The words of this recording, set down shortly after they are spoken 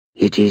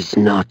It is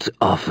not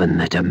often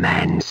that a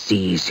man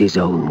sees his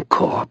own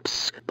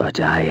corpse, but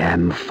I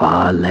am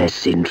far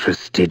less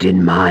interested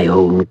in my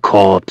own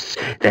corpse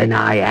than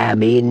I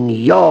am in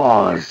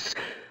yours.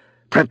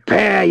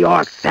 Prepare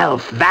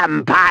yourself,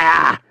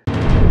 vampire!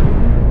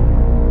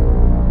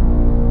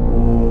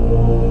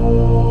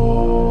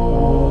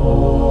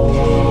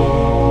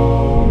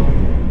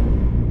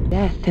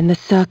 Death in the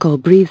circle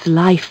breathes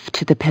life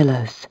to the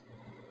pillars.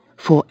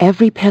 For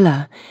every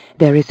pillar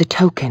there is a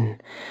token.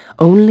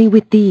 Only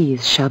with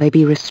these shall they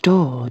be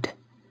restored.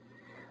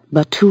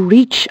 But to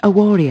reach a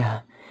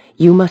warrior,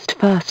 you must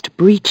first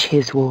breach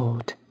his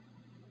ward.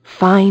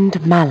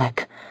 Find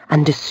Malek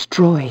and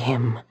destroy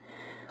him.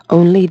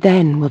 Only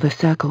then will the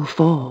circle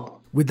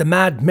fall. With the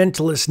mad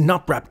mentalist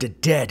Nutraptor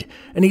dead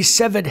and his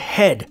severed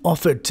head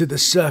offered to the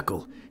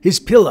circle, his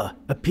pillar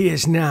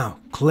appears now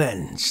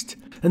cleansed.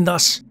 And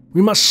thus,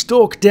 we must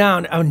stalk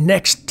down our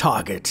next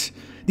target,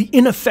 the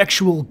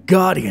ineffectual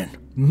guardian,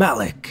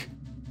 Malek.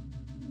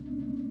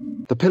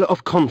 The pillar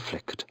of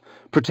conflict,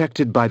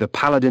 protected by the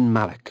paladin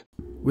Malek.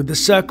 With the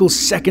circle's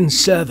second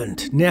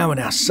servant now in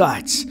our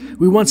sights,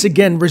 we once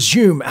again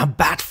resume our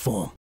bat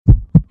form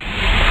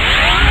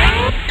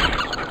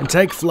and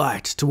take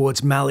flight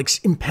towards Malek's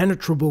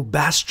impenetrable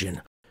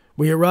bastion.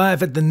 We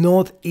arrive at the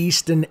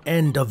northeastern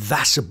end of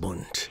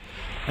Vassabund,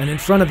 and in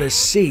front of us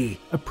see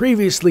a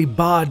previously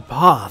barred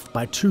path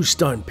by 2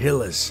 stone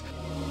pillars.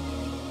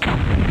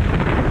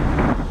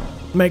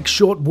 Make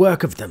short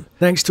work of them,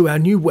 thanks to our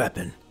new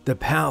weapon, the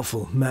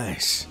powerful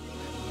mace.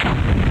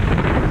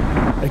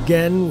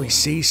 Again, we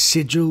see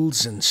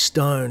sigils and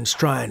stones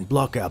try and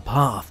block our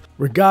path.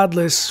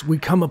 Regardless, we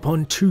come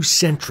upon 2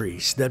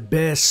 sentries that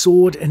bear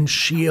sword and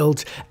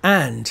shield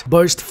and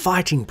boast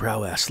fighting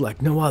prowess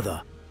like no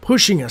other,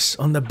 pushing us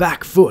on the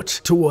back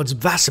foot towards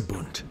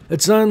Vassabund.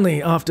 It's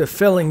only after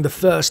felling the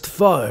first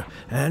foe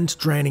and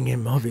draining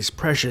him of his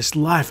precious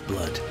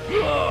lifeblood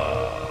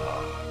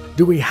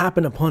do we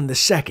happen upon the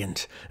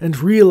second and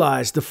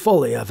realize the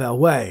folly of our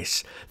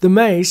ways. The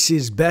mace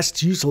is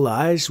best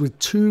utilized with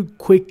 2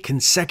 quick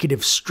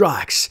consecutive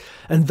strikes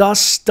and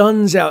thus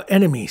stuns our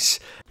enemies,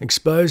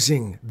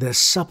 exposing their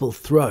supple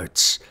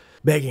throats,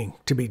 begging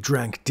to be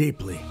drank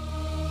deeply.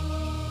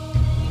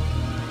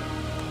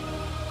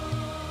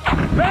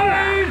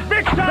 Save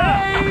Victor!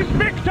 Save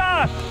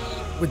Victor!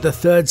 With the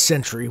 3rd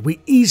sentry, we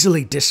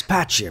easily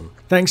dispatch him,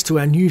 thanks to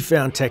our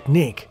newfound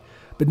technique,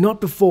 but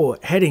not before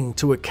heading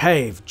to a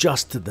cave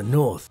just to the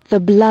north. The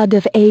blood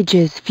of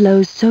ages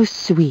flows so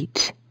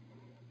sweet.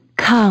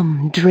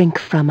 Come, drink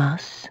from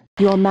us.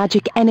 Your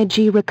magic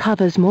energy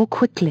recovers more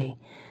quickly,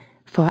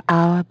 for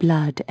our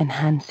blood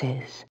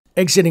enhances.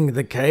 Exiting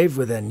the cave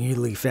with our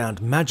newly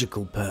found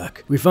magical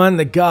perk, we find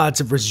the guards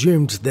have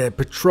resumed their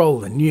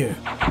patrol anew.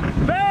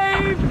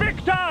 Save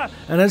Victor!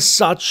 And as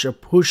such are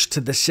pushed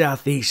to the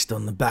southeast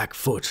on the back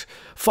foot,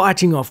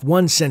 fighting off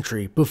 1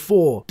 sentry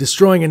before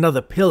destroying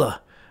another pillar,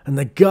 and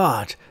the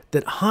guard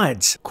that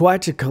hides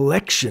quite a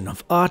collection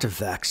of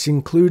artifacts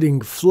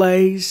including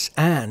flays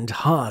and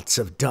hearts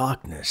of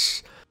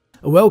darkness.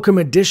 A welcome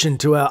addition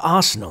to our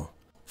arsenal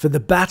for the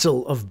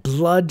battle of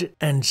blood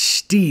and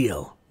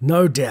steel,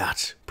 no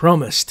doubt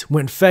promised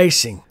when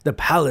facing the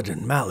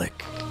paladin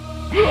Malek.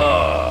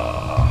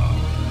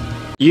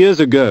 Years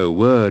ago,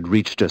 word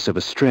reached us of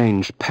a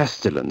strange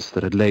pestilence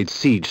that had laid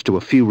siege to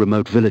a few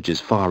remote villages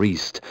far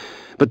east,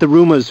 but the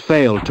rumors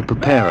failed to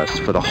prepare us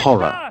for the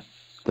horror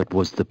that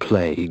was the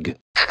plague.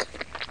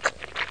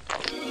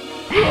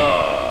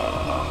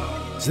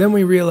 So then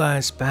we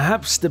realized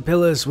perhaps the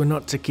pillars were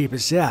not to keep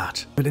us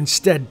out, but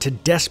instead to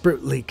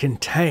desperately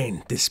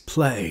contain this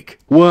plague.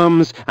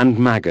 Worms and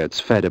maggots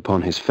fed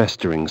upon his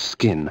festering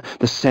skin.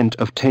 The scent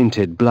of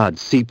tainted blood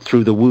seeped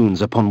through the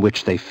wounds upon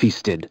which they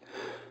feasted.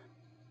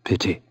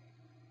 Pity.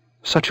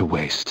 Such a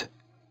waste.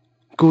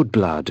 Good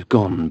blood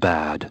gone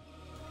bad.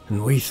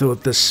 And we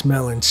thought the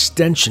smell in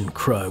Stenchen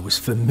Crow was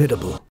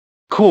formidable.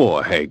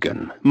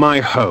 Coorhagen,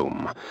 my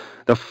home,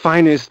 the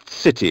finest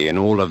city in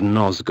all of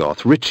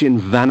Nosgoth, rich in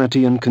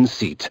vanity and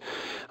conceit.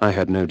 I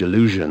had no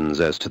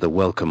delusions as to the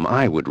welcome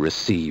I would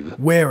receive.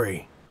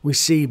 Wary, we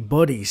see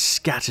bodies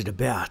scattered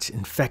about,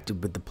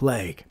 infected with the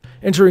plague.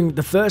 Entering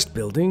the first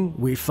building,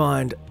 we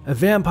find a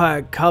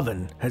vampire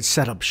coven had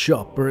set up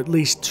shop, or at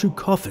least 2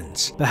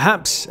 coffins.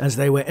 Perhaps as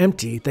they were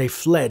empty, they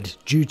fled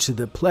due to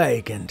the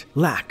plague and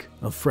lack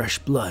of fresh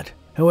blood.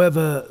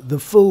 However, the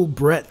full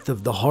breadth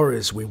of the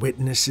horrors we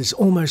witness is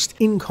almost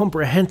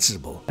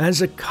incomprehensible,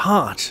 as a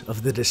cart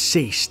of the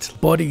deceased,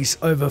 bodies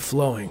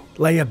overflowing,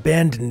 lay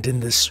abandoned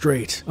in the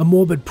street, a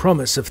morbid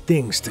promise of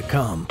things to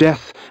come.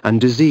 Death and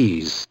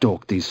disease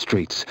stalked these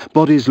streets.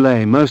 Bodies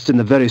lay most in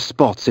the very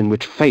spots in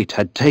which fate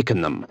had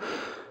taken them.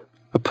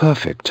 A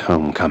perfect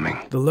homecoming.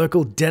 The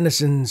local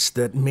denizens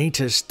that meet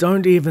us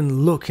don't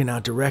even look in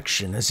our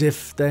direction, as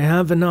if they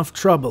have enough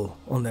trouble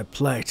on their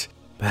plate.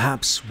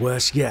 Perhaps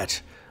worse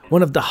yet,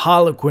 one of the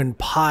Harlequin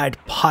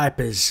Pied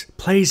Pipers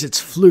plays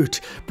its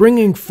flute,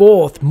 bringing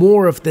forth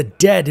more of the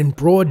dead in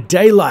broad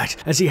daylight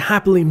as he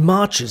happily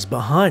marches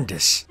behind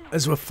us.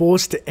 as we're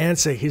forced to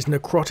answer his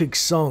necrotic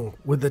song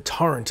with a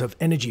torrent of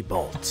energy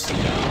bolts.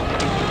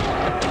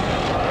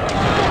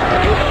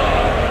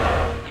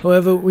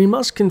 However, we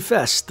must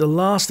confess the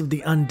last of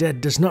the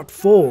undead does not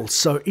fall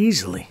so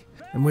easily,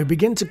 and we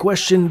begin to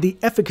question the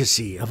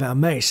efficacy of our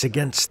mace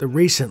against the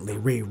recently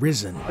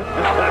re-risen.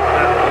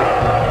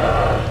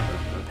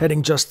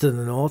 Heading just to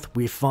the north,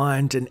 we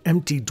find an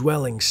empty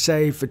dwelling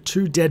save for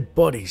 2 dead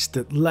bodies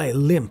that lay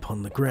limp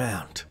on the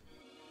ground.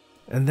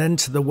 And then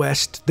to the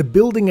west, the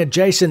building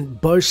adjacent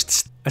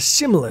boasts a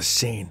similar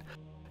scene,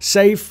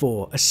 save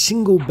for a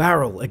single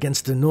barrel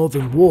against the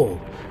northern wall,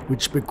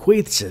 which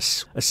bequeaths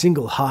us a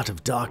single heart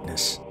of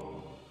darkness.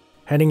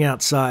 Heading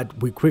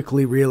outside, we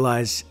quickly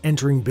realize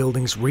entering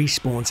buildings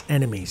respawns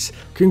enemies.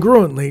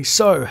 Congruently,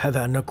 so have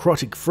our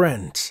necrotic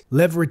friends.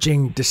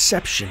 Leveraging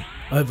deception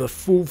over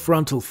full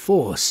frontal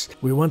force,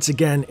 we once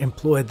again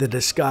employ the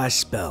disguise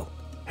spell.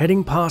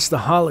 Heading past the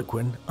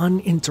Harlequin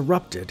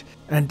uninterrupted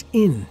and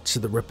into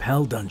the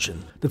Repel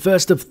dungeon, the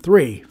first of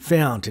 3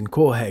 found in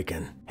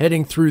Coorhagen.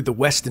 Heading through the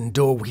western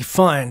door, we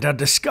find our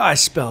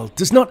disguise spell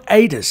does not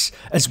aid us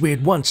as we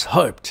had once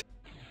hoped.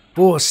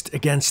 Forced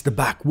against the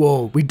back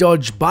wall, we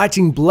dodge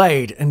biting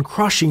blade and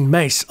crushing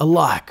mace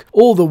alike,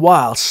 all the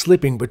while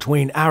slipping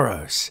between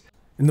arrows.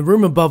 In the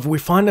room above, we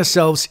find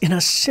ourselves in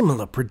a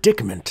similar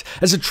predicament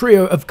as a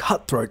trio of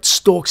cutthroats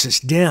stalks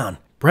us down.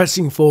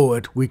 Pressing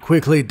forward, we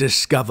quickly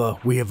discover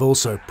we have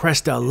also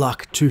pressed our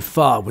luck too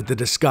far with the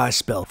disguise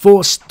spell,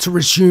 forced to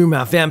resume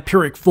our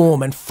vampiric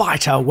form and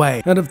fight our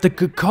way out of the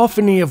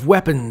cacophony of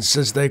weapons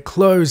as they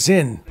close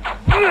in,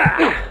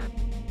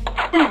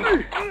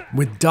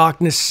 with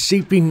darkness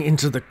seeping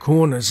into the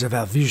corners of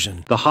our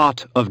vision. The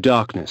heart of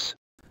darkness.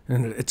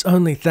 And it's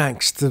only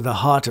thanks to the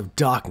heart of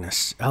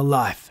darkness our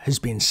life has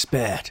been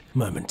spared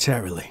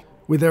momentarily.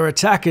 With our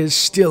attackers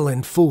still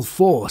in full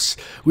force,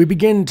 we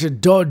begin to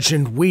dodge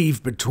and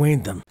weave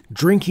between them,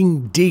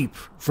 drinking deep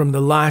from the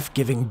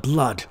life-giving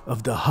blood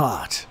of the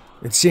heart.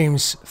 It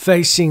seems,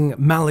 facing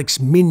Malek's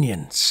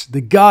minions,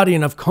 the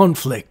guardian of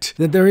conflict,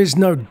 that there is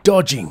no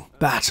dodging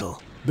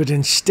battle, but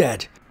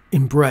instead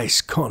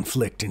embrace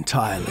conflict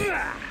entirely.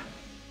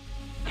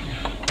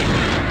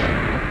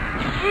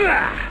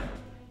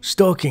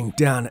 Stalking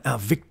down our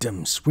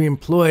victims, we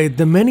employed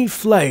the many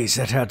flays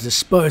at our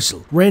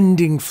disposal,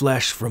 rending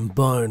flesh from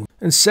bone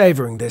and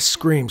savouring their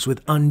screams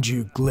with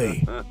undue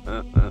glee.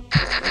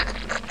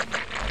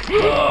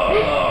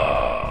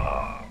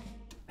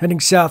 Heading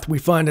south, we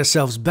find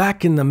ourselves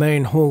back in the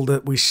main hall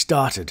that we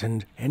started,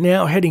 and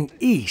now heading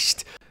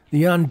east,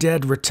 the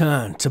undead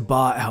return to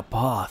bar our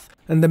path,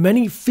 and the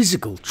many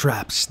physical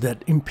traps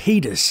that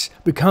impede us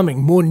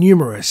becoming more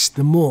numerous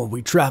the more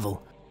we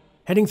travel.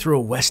 Heading through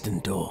a western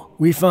door,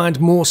 we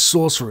find more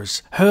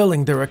sorcerers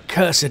hurling their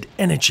accursed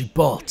energy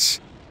bolts,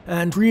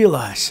 and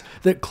realize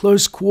that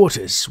close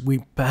quarters we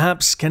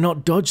perhaps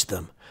cannot dodge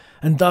them,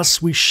 and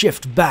thus we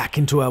shift back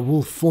into our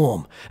wolf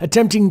form,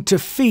 attempting to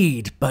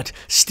feed but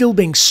still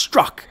being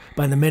struck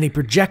by the many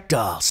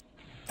projectiles.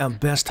 Our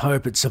best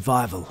hope at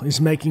survival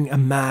is making a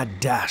mad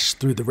dash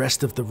through the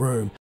rest of the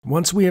room.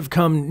 Once we have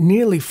come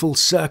nearly full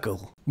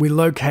circle, we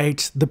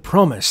locate the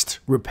promised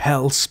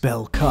Repel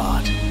spell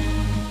card.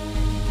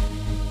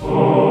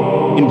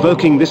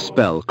 Invoking this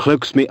spell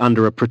cloaks me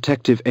under a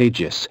protective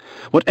aegis.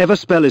 Whatever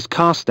spell is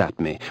cast at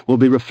me will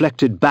be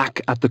reflected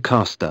back at the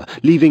caster,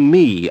 leaving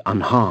me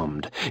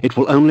unharmed. It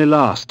will only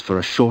last for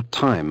a short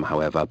time,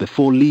 however,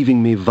 before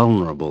leaving me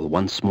vulnerable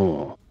once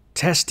more.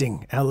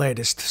 Testing our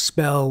latest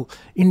spell,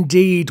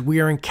 indeed we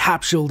are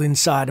encapsulated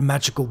inside a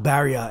magical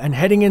barrier, and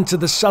heading into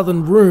the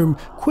southern room,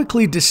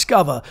 quickly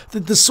discover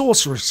that the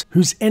sorceress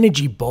whose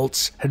energy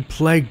bolts had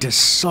plagued us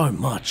so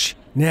much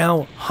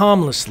now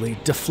harmlessly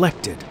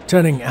deflected,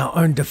 turning our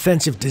own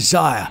defensive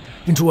desire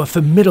into a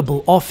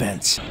formidable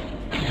offense.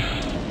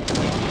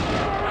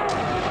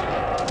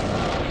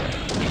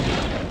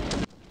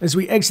 As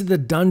we exit the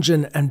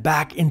dungeon and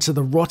back into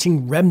the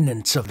rotting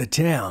remnants of the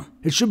town,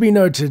 it should be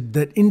noted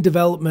that in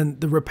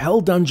development, the Repel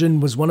dungeon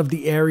was one of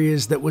the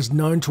areas that was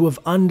known to have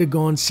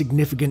undergone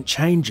significant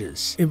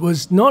changes. It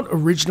was not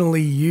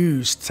originally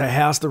used to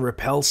house the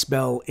Repel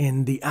spell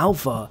in the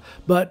alpha,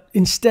 but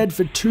instead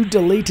for 2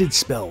 deleted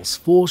spells,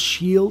 Force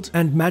Shield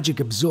and Magic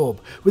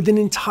Absorb, with an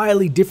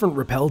entirely different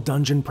Repel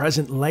dungeon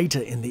present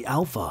later in the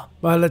alpha.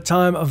 By the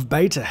time of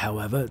beta,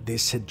 however,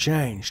 this had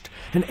changed,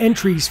 and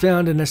entries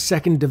found in a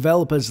second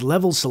developer's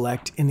level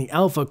select in the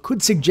alpha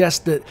could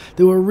suggest that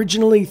there were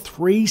originally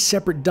 3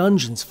 separate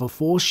dungeons for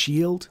Force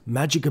Shield,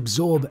 Magic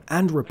Absorb,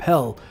 and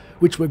Repel,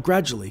 which were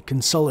gradually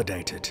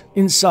consolidated.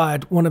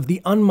 Inside one of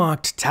the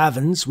unmarked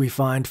taverns, we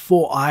find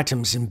 4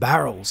 items in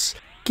barrels.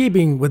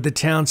 Keeping with the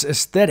town's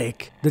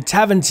aesthetic, the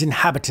tavern's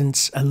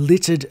inhabitants are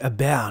littered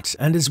about,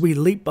 and as we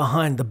leap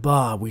behind the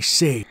bar, we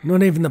see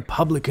not even the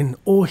publican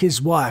or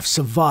his wife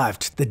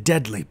survived the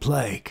deadly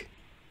plague.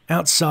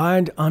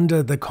 Outside,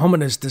 under the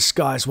commoner's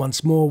disguise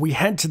once more, we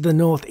head to the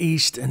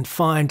northeast and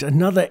find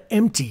another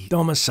empty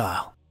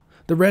domicile.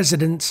 The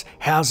residents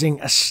housing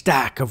a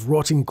stack of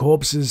rotting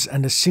corpses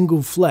and a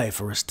single flay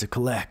for us to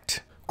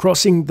collect.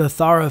 Crossing the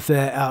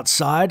thoroughfare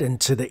outside and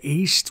to the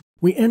east,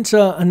 we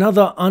enter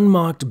another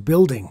unmarked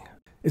building.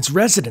 Its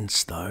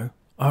residents, though,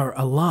 are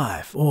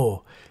alive,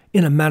 or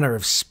in a manner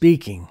of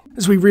speaking,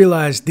 as we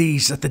realize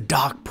these are the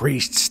dark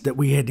priests that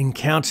we had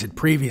encountered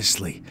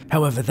previously.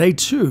 However, they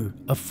too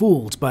are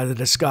fooled by the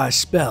disguise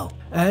spell,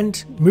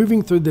 and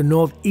moving through the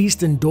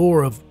northeastern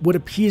door of what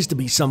appears to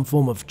be some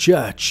form of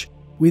church,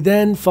 we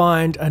then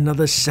find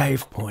another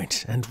save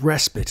point and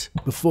respite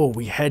before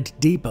we head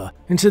deeper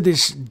into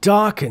this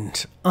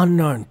darkened,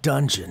 unknown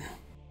dungeon.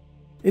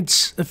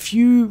 It's a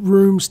few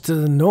rooms to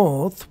the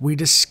north we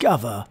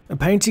discover a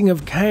painting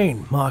of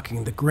Kain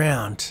marking the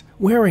ground,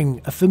 wearing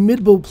a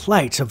formidable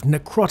plate of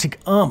necrotic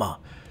armor.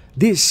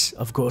 This,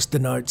 of course,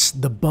 denotes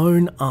the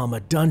Bone Armor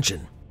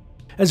dungeon.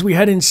 As we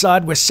head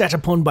inside, we're set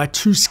upon by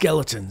two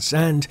skeletons,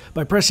 and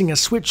by pressing a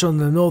switch on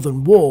the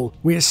northern wall,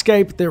 we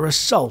escape their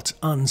assault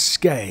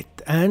unscathed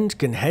and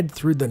can head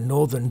through the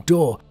northern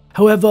door.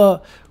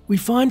 However, we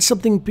find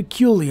something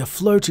peculiar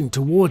floating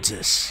towards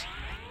us.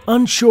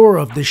 Unsure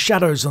of the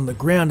shadows on the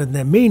ground and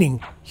their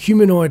meaning,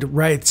 humanoid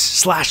wraiths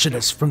slash at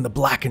us from the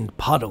blackened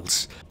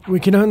puddles.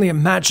 We can only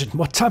imagine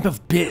what type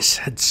of beast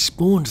had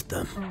spawned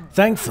them.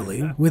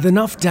 Thankfully, with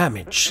enough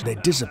damage, they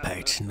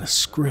dissipate in a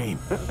scream.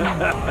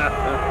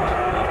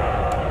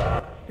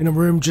 In a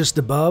room just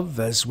above,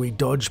 as we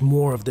dodge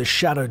more of the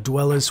shadow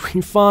dwellers, we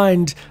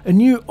find a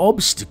new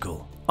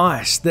obstacle,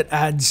 ice that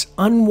adds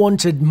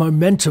unwanted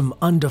momentum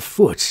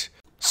underfoot.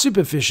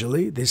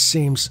 Superficially, this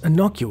seems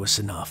innocuous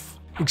enough.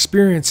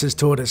 Experience has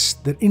taught us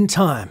that in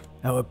time,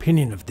 our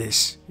opinion of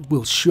this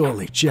will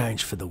surely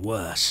change for the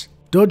worse.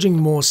 Dodging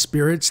more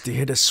spirits to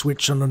hit a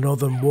switch on the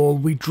northern wall,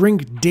 we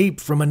drink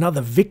deep from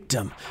another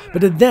victim,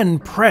 but are then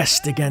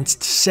pressed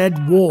against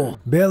said wall,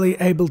 barely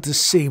able to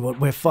see what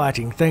we're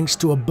fighting thanks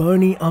to a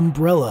bony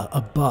umbrella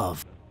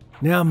above.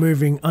 Now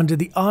moving under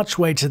the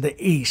archway to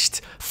the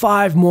east,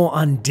 5 more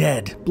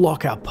undead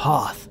block our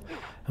path,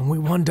 and we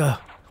wonder,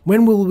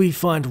 when will we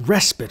find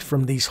respite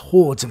from these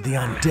hordes of the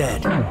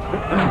undead?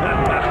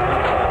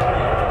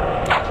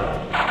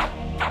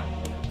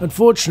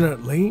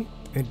 Unfortunately,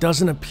 it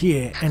doesn't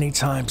appear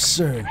anytime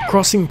soon.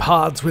 Crossing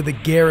paths with a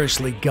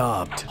garishly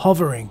garbed,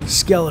 hovering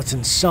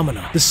skeleton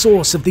summoner, the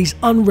source of these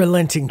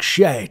unrelenting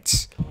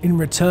shades. In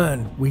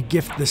return, we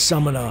gift the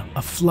summoner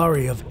a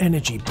flurry of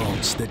energy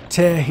bolts that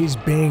tear his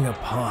being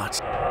apart.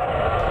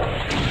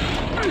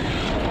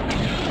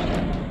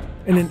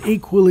 And an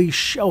equally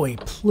showy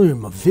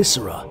plume of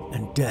viscera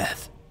and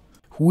death.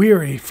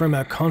 Weary from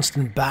our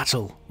constant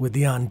battle with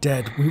the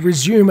undead, we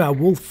resume our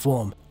wolf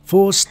form,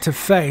 forced to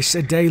face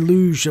a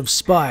deluge of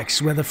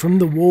spikes, whether from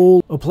the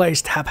wall or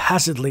placed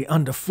haphazardly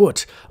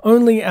underfoot,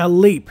 only our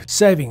leap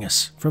saving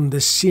us from the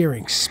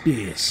searing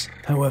spears.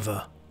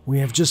 However, we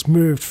have just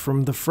moved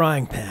from the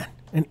frying pan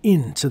and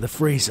into the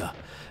freezer.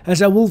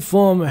 As our wolf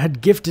form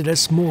had gifted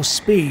us more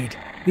speed,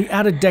 the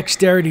added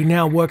dexterity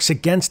now works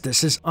against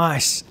us, as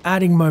ice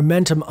adding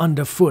momentum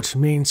underfoot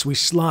means we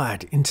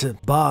slide into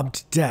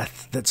barbed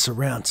death that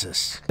surrounds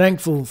us.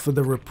 Thankful for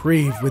the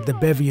reprieve with the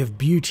bevy of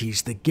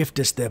beauties that gift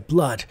us their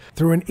blood,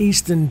 through an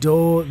eastern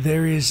door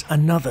there is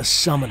another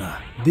summoner,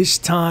 this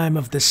time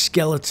of the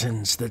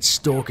skeletons that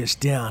stalk us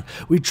down.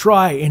 We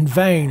try in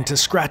vain to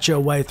scratch our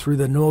way through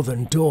the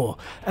northern door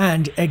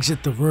and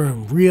exit the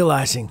room,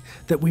 realizing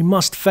that we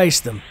must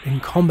face them in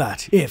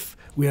combat if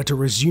we are to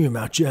resume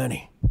our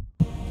journey.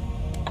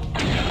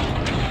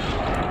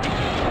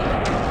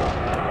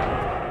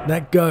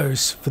 That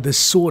goes for the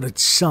sordid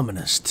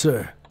summoners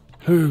too,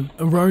 who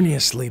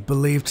erroneously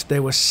believed they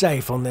were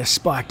safe on their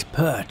spiked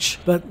perch,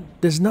 but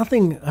there's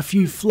nothing a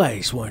few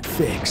flays won't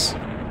fix.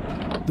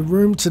 The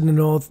room to the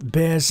north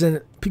bears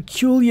a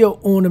peculiar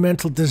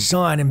ornamental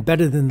design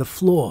embedded in the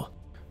floor,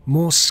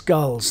 more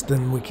skulls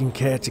than we can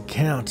care to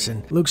count,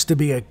 and looks to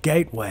be a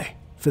gateway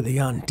for the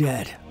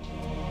undead.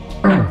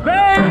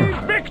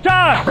 Save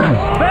Victor!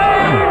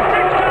 Save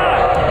Victor!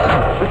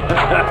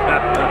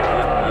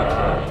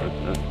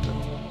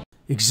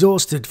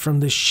 Exhausted from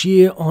the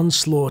sheer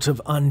onslaught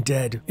of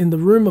undead, in the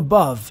room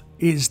above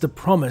is the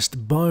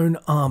promised bone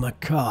armor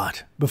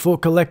card. Before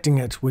collecting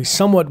it, we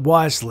somewhat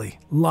wisely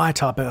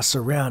light up our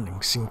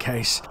surroundings in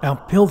case our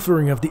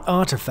pilfering of the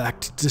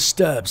artifact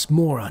disturbs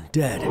more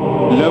undead.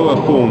 Lower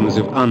forms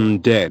of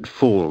undead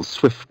fall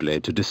swiftly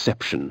to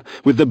deception.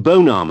 With the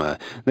bone armor,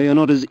 they are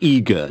not as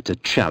eager to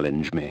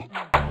challenge me.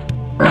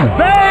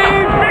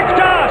 Save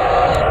Victor!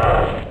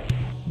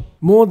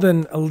 More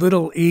than a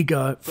little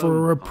eager for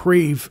a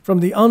reprieve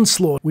from the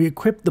onslaught, we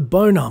equip the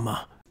bone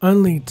armor,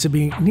 only to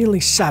be nearly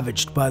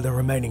savaged by the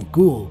remaining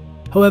ghoul.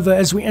 However,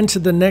 as we enter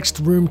the next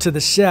room to the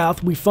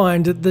south, we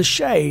find that the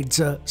shades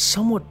are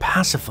somewhat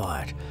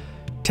pacified.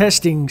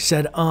 Testing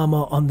said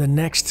armor on the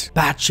next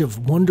batch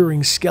of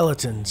wandering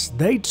skeletons,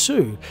 they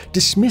too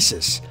dismiss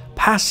us,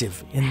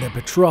 passive in their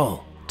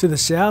patrol. To the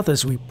south,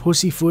 as we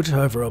pussyfoot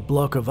over a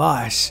block of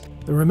ice,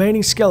 the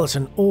remaining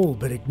skeleton all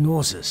but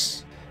ignores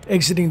us.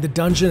 Exiting the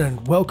dungeon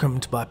and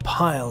welcomed by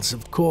piles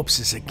of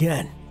corpses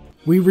again,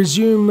 we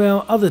resume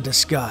our other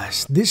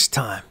disguise, this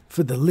time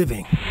for the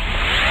living.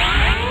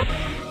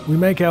 We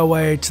make our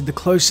way to the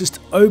closest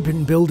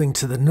open building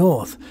to the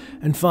north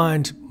and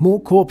find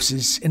more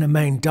corpses in a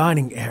main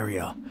dining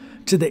area.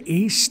 To the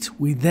east,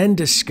 we then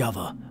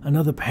discover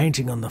another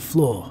painting on the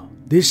floor,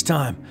 this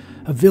time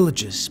a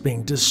village's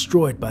being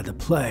destroyed by the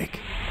plague.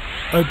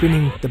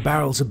 Opening the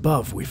barrels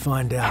above, we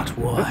find out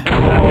why.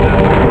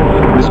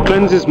 This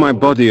cleanses my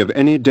body of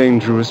any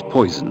dangerous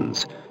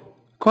poisons.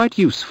 Quite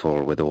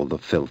useful with all the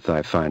filth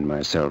I find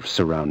myself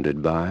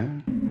surrounded by.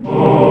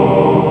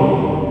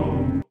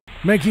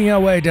 Making our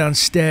way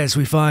downstairs,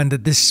 we find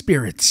that the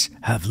spirits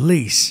have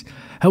lease.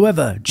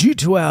 However, due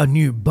to our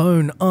new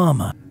bone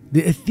armor,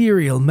 the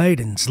ethereal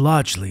maidens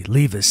largely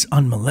leave us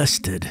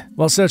unmolested.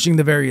 While searching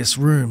the various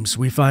rooms,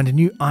 we find a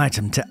new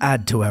item to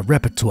add to our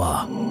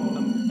repertoire.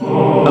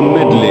 A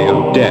medley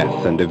of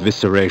death and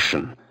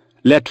evisceration.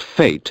 Let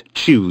fate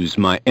choose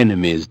my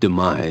enemy's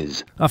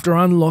demise. After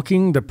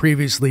unlocking the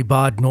previously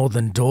barred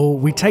northern door,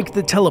 we take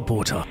the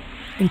teleporter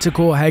into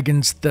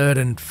Coorhagen's third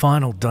and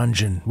final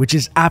dungeon, which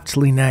is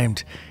aptly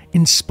named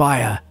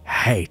Inspire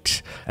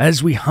Hate.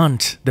 As we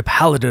hunt the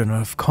Paladin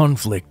of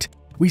Conflict,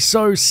 we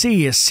so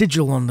see a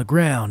sigil on the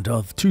ground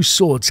of two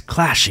swords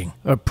clashing,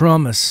 a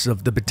promise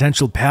of the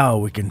potential power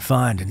we can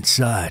find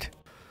inside.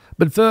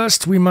 But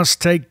first, we must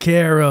take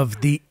care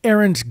of the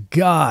errant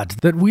guard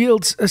that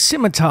wields a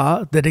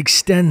scimitar that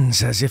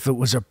extends as if it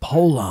was a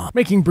polearm.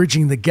 Making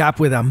bridging the gap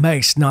with our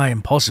mace nigh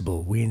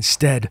impossible, we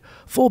instead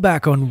fall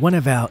back on one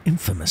of our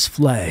infamous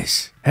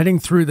flays. Heading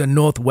through the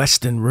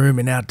northwestern room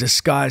in our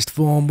disguised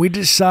form, we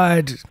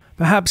decide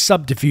perhaps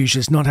subterfuge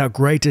is not our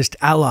greatest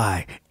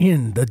ally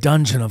in the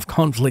Dungeon of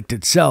Conflict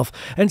itself,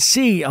 and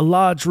see a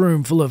large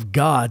room full of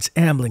guards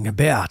ambling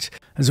about.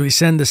 As we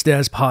ascend the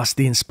stairs past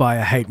the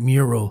Inspire Hate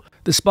mural,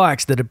 the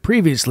spikes that had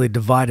previously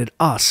divided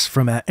us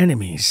from our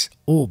enemies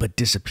all but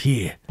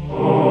disappear.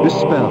 This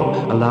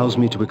spell allows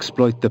me to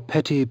exploit the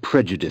petty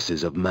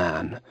prejudices of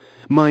man.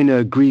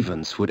 Minor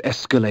grievance would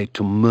escalate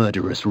to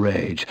murderous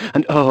rage,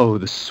 and oh,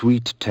 the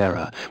sweet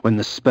terror when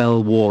the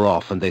spell wore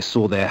off and they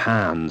saw their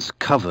hands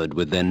covered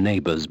with their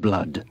neighbor's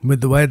blood.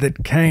 With the way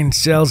that Kain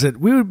sells it,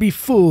 we would be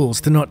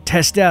fools to not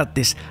test out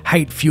this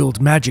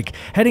hate-fueled magic,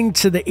 heading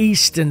to the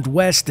east and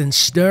west and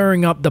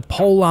stirring up the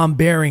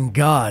polearm-bearing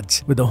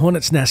guards. With the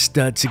Hornet's Nest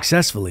stirred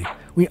successfully,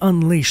 we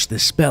unleash the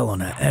spell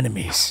on our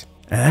enemies,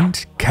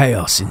 and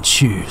chaos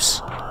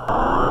ensues.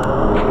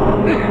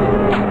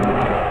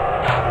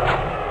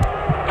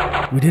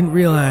 We didn't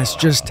realize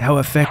just how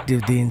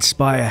effective the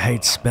Inspire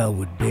Hate spell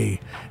would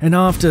be, and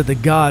after the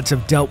guards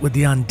have dealt with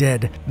the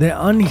undead, their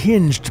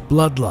unhinged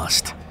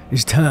bloodlust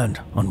is turned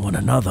on one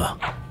another.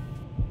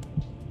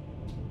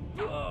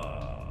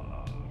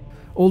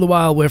 All the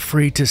while, we're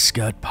free to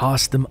skirt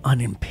past them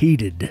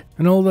unimpeded.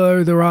 And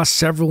although there are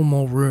several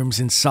more rooms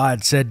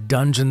inside said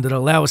dungeon that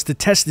allow us to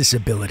test this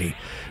ability,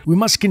 we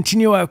must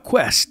continue our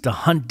quest to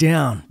hunt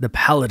down the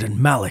Paladin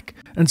Malek.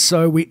 And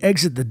so we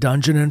exit the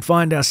dungeon and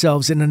find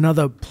ourselves in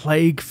another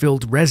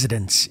plague-filled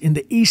residence in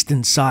the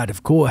eastern side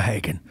of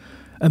Coorhagen.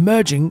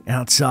 Emerging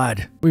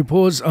outside, we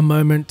pause a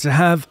moment to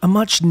have a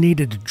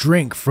much-needed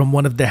drink from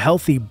one of the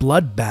healthy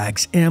blood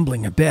bags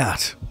ambling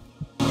about.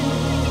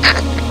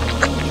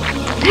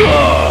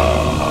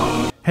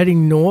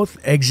 Heading north,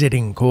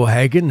 exiting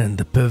Coorhagen and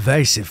the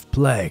pervasive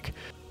plague,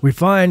 we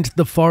find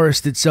the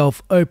forest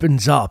itself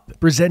opens up,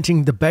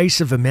 presenting the base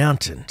of a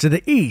mountain. To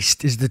the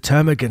east is the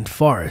termagant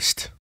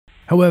forest.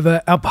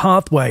 However, our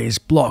pathway is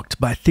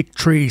blocked by thick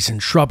trees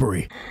and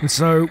shrubbery, and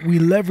so we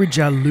leverage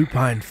our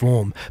lupine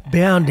form,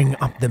 bounding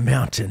up the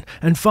mountain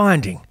and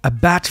finding a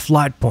bat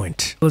flight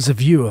point as a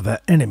view of our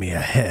enemy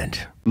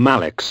ahead.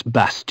 Malek's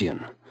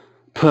Bastion,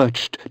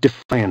 perched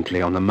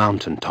defiantly on the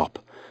mountaintop,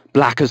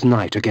 black as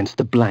night against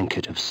the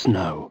blanket of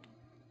snow.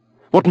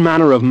 What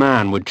manner of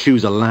man would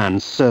choose a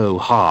land so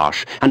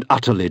harsh and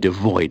utterly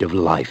devoid of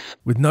life?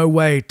 With no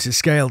way to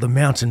scale the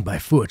mountain by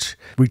foot,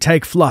 we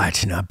take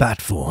flight in our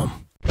bat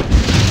form.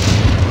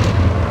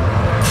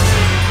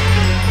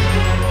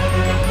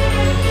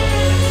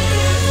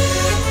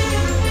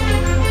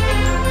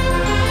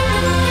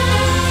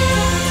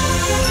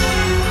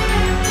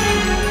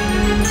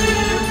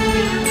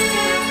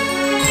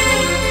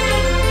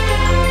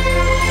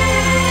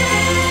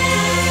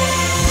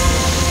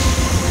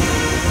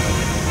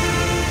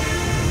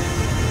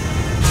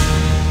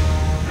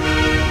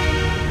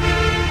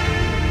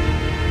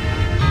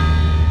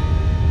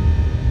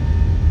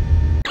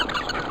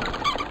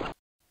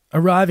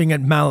 Arriving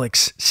at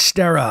Malek's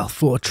sterile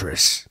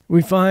fortress,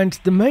 we find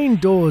the main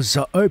doors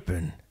are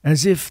open,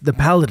 as if the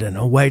Paladin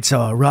awaits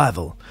our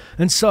arrival,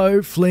 and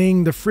so,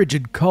 fleeing the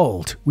frigid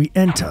cold, we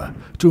enter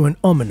to an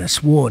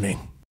ominous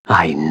warning.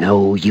 I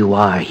know you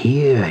are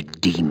here,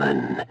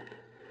 demon.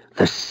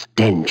 The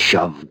stench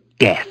of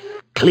death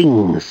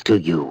clings to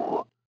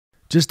you.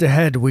 Just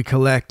ahead, we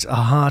collect a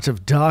heart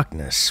of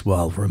darkness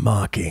while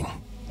remarking.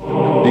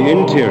 The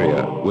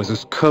interior was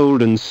as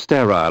cold and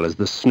sterile as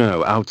the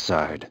snow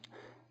outside,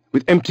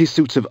 with empty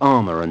suits of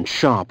armor and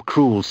sharp,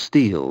 cruel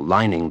steel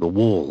lining the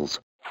walls.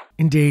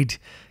 Indeed,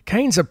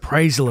 Kain's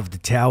appraisal of the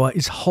tower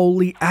is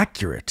wholly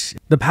accurate.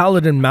 The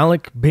paladin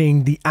Malek,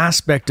 being the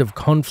aspect of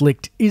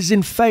conflict, is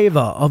in favour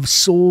of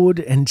sword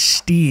and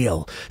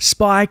steel,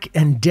 spike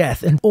and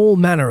death, and all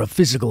manner of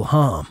physical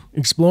harm.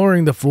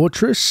 Exploring the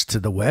fortress to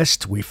the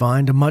west, we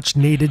find a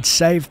much-needed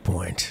save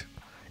point.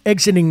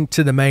 Exiting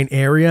to the main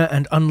area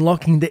and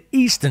unlocking the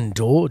eastern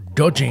door,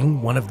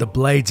 dodging one of the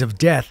blades of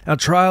death, our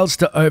trials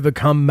to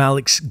overcome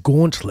Malek's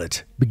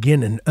gauntlet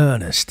begin in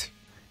earnest.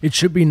 It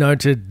should be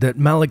noted that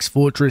Malek's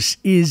fortress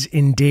is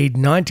indeed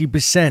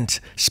 90%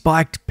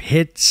 spiked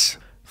pits,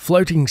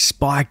 floating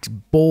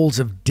spiked balls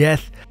of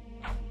death,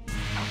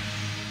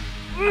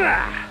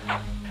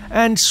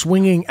 and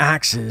swinging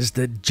axes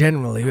that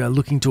generally are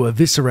looking to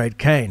eviscerate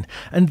Kain,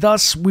 and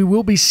thus we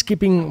will be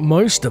skipping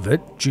most of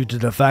it due to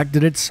the fact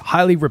that it's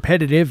highly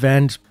repetitive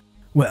and,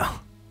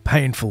 well,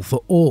 painful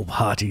for all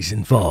parties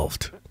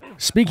involved.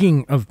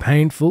 Speaking of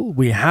painful,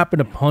 we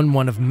happen upon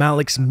one of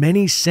Malek's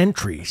many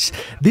sentries,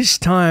 this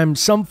time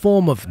some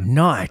form of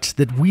knight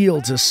that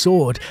wields a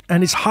sword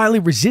and is highly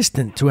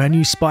resistant to our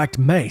new spiked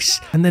mace,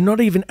 and they're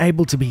not even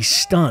able to be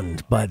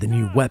stunned by the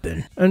new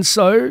weapon. And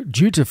so,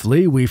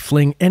 dutifully, we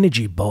fling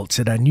energy bolts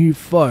at our new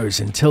foes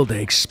until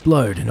they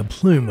explode in a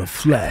plume of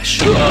flesh.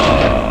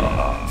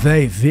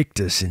 They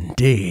victus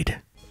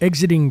indeed.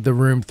 Exiting the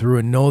room through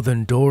a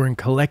northern door and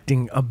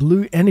collecting a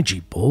blue energy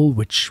ball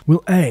which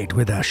will aid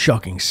with our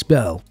shocking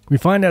spell, we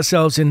find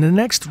ourselves in the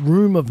next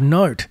room of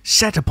note,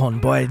 set upon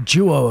by a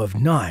duo of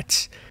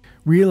knights.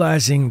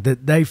 Realizing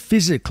that they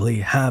physically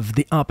have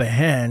the upper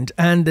hand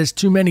and there's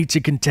too many to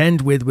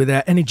contend with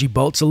our energy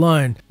bolts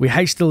alone, we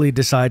hastily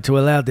decide to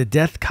allow the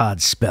death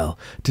card spell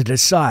to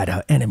decide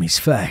our enemy's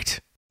fate.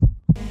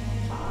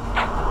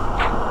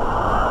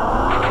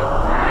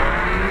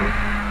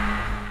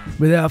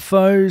 With our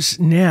foes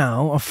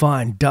now a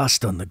fine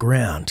dust on the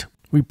ground,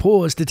 we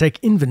pause to take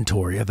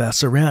inventory of our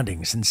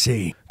surroundings and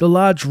see the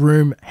large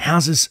room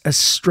houses a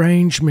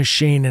strange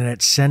machine in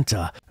its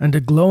center and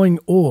a glowing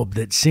orb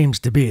that seems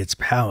to be its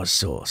power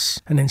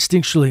source, and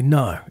instinctually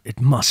know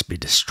it must be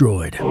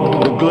destroyed.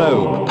 The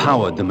globe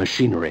powered the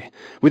machinery.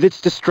 With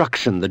its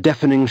destruction, the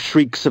deafening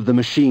shrieks of the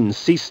machine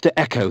ceased to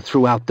echo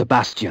throughout the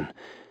Bastion.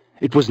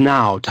 It was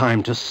now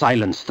time to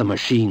silence the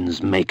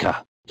machine's maker.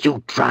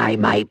 You try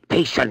my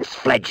patience,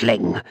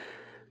 fledgling.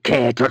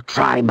 Care to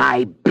try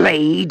my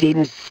blade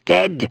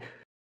instead?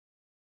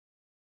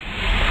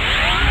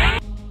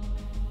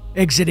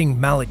 Exiting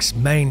Malek's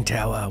main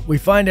tower, we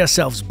find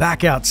ourselves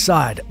back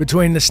outside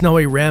between the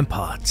snowy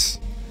ramparts.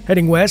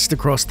 Heading west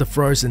across the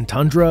frozen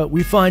tundra,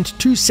 we find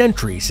two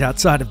sentries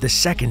outside of the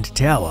second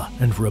tower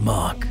and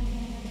remark.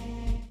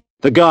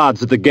 The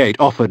guards at the gate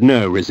offered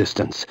no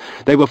resistance.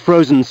 They were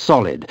frozen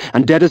solid,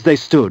 and dead as they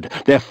stood,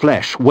 their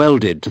flesh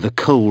welded to the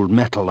cold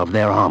metal of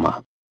their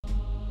armor.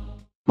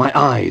 My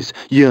eyes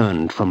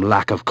yearned from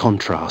lack of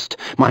contrast.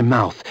 My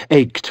mouth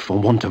ached for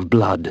want of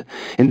blood.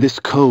 In this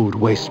cold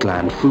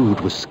wasteland, food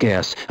was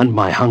scarce, and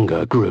my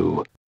hunger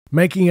grew.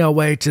 Making our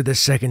way to the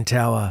second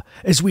tower,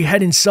 as we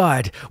head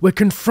inside, we're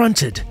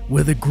confronted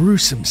with a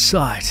gruesome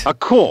sight. A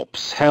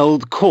corpse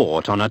held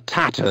court on a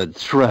tattered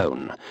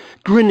throne,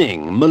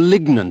 grinning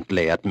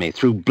malignantly at me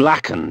through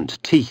blackened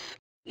teeth.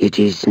 It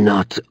is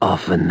not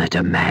often that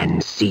a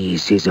man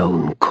sees his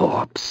own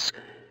corpse.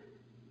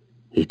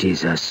 It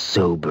is a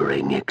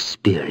sobering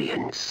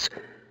experience.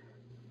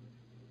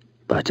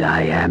 But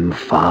I am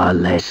far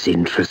less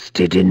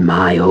interested in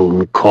my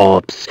own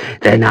corpse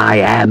than I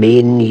am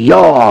in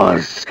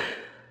yours.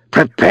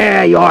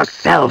 Prepare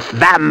yourself,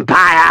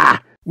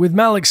 vampire! With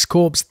Malek's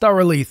corpse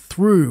thoroughly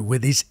through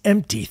with his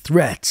empty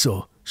threats,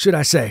 or should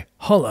I say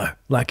hollow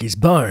like his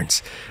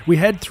bones, we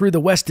head through the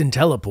western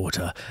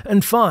teleporter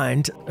and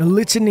find a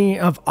litany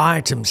of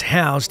items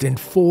housed in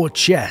 4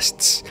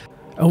 chests,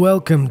 a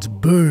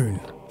welcomed boon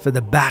for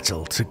the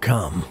battle to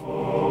come.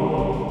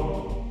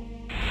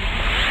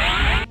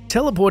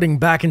 Teleporting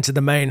back into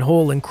the main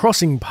hall and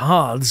crossing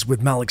paths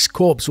with Malek's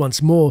corpse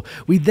once more,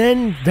 we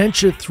then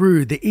venture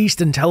through the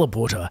eastern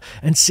teleporter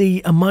and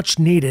see a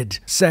much-needed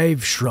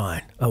save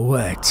shrine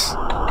awaits.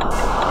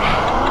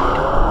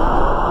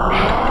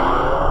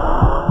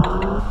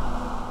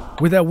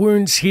 With our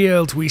wounds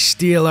healed, we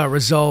steel our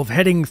resolve,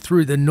 heading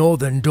through the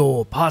northern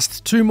door,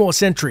 past 2 more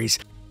sentries,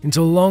 into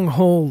a long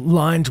hall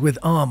lined with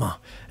armor,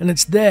 and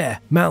it's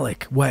there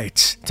Malek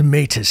waits to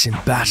meet us in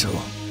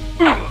battle.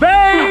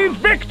 Vain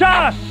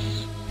Victus!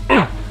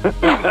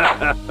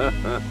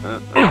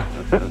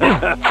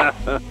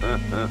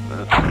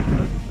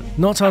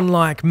 Not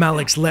unlike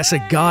Malek's lesser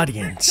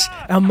guardians,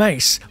 our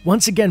mace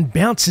once again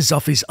bounces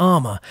off his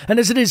armor, and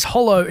as it is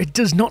hollow, it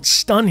does not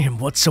stun him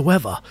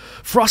whatsoever.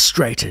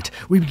 Frustrated,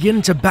 we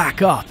begin to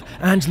back up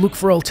and look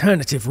for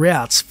alternative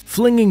routes,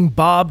 flinging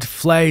barbed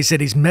flays at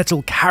his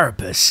metal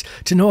carapace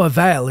to no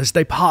avail as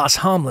they pass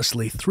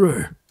harmlessly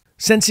through.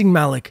 Sensing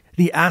Malek,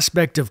 the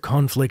aspect of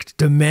conflict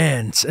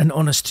demands an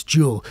honest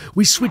duel,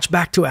 we switch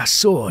back to our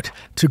sword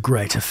to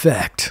great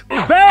effect.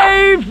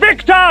 Vain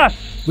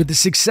Victus! With the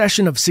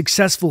succession of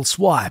successful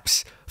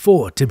swipes,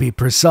 4 to be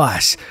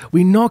precise,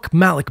 we knock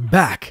Malek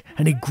back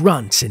and he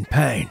grunts in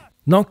pain.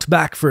 Knocked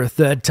back for a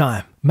third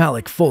time,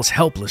 Malek falls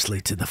helplessly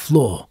to the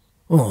floor.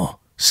 Oh,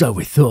 so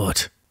we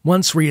thought.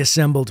 Once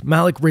reassembled,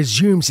 Malek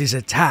resumes his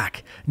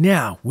attack,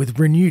 now with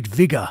renewed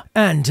vigor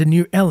and a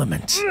new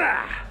element.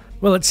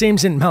 Well, it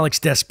seems in Malek's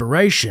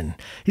desperation,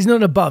 he's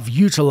not above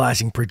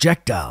utilizing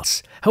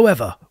projectiles.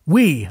 However,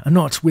 we are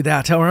not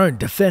without our own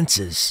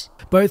defenses.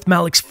 Both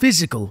Malek's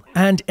physical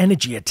and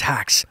energy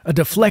attacks are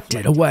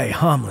deflected away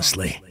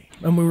harmlessly,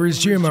 and we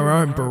resume our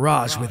own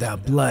barrage with our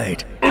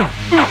blade.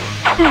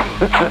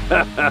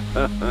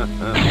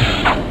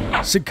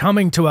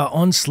 Succumbing to our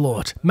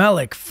onslaught,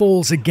 Malek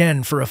falls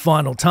again for a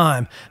final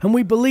time, and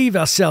we believe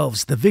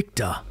ourselves the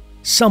victor,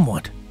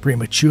 somewhat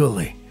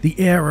prematurely. The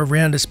air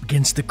around us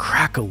begins to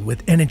crackle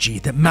with energy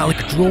that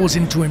Malek draws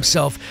into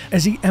himself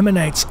as he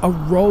emanates a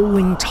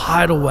rolling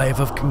tidal wave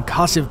of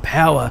concussive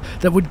power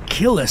that would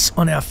kill us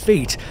on our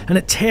feet, and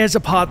it tears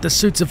apart the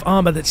suits of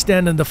armor that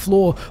stand on the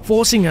floor,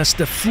 forcing us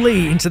to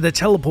flee into the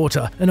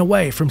teleporter and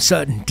away from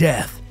certain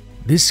death.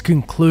 This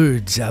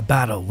concludes our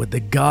battle with the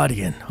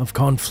Guardian of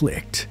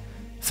Conflict,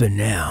 for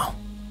now.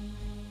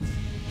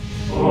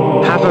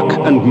 Havoc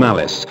and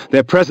malice,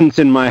 their presence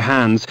in my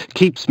hands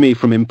keeps me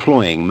from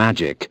employing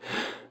magic.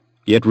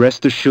 Yet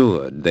rest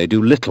assured, they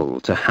do little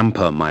to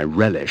hamper my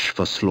relish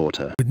for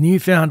slaughter. With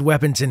newfound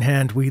weapons in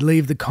hand, we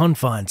leave the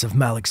confines of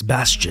Malek's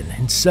Bastion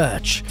in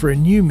search for a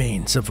new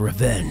means of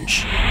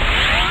revenge.